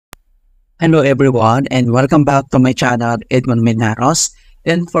Hello everyone and welcome back to my channel Edmund Mindaros,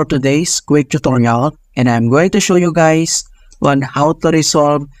 and for today's quick tutorial I'm going to show you guys on how to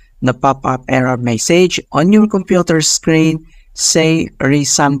resolve the pop-up error message on your computer screen say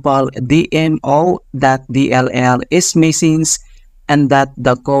ResampleDmo.DLL is missing and that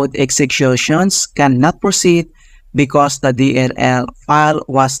the code executions cannot proceed because the DLL file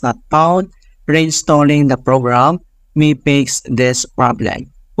was not found. Reinstalling the program may fix this problem.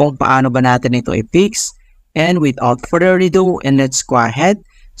 Kung paano ba natin ito i-fix. And without further ado, let's go ahead.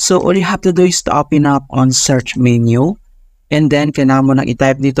 So all you have to do is to open up on search menu. And then kailangan mo nang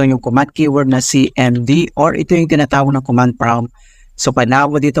i-type dito yung command keyword na cmd or ito yung tinatawag na command prompt. So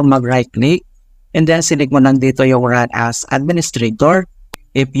kailangan mo dito mag-right click. And then select mo lang dito yung run as administrator.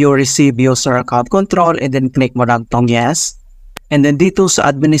 If you receive user account control, and then click mo lang tong yes. And then dito sa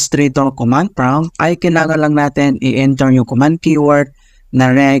administrator command prompt ay kailangan lang natin i-enter yung command keyword na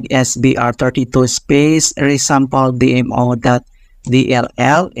reg sbr32 space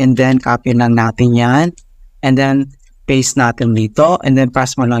ResampleDmo.DLL, and then copy lang natin yan and then paste natin dito and then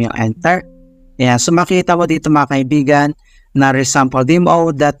press mo lang yung enter. Yan, so makita mo dito mga kaibigan na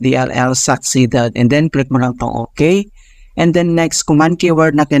ResampleDmo.DLL succeeded, and then click mo lang tong OK. And then next command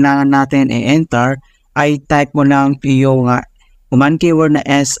keyword na kailangan natin i-enter ay type mo lang yung command keyword na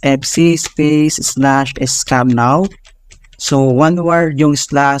sfc space /scannow. So one word yung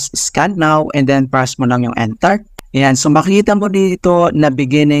 /scannow and then press mo lang yung enter. Ayan, so makita mo dito na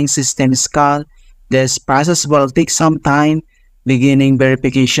beginning system scan. This process will take some time. Beginning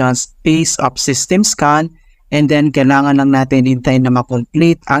verifications phase of system scan, and then kailangan lang natin hintayin na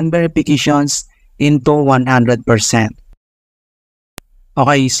ma-complete ang verifications into 100%.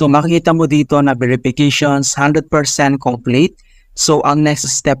 Okay, so makikita mo dito na verifications 100% complete. So ang next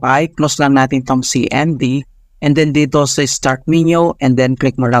step ay close lang natin tong CMD. And then dito sa start menu, and then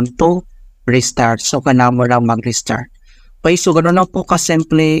click mo lang to restart. So kailangan mo lang mag-restart. Okay, so ganoon lang po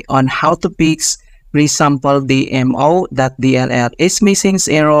kasimple on how to fix ResampleDmo.DLL is missing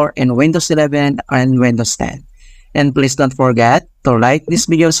error in Windows 11 and Windows 10. And please don't forget to like this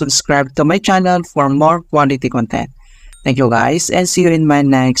video, subscribe to my channel for more quality content. Thank you guys and see you in my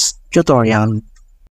next tutorial.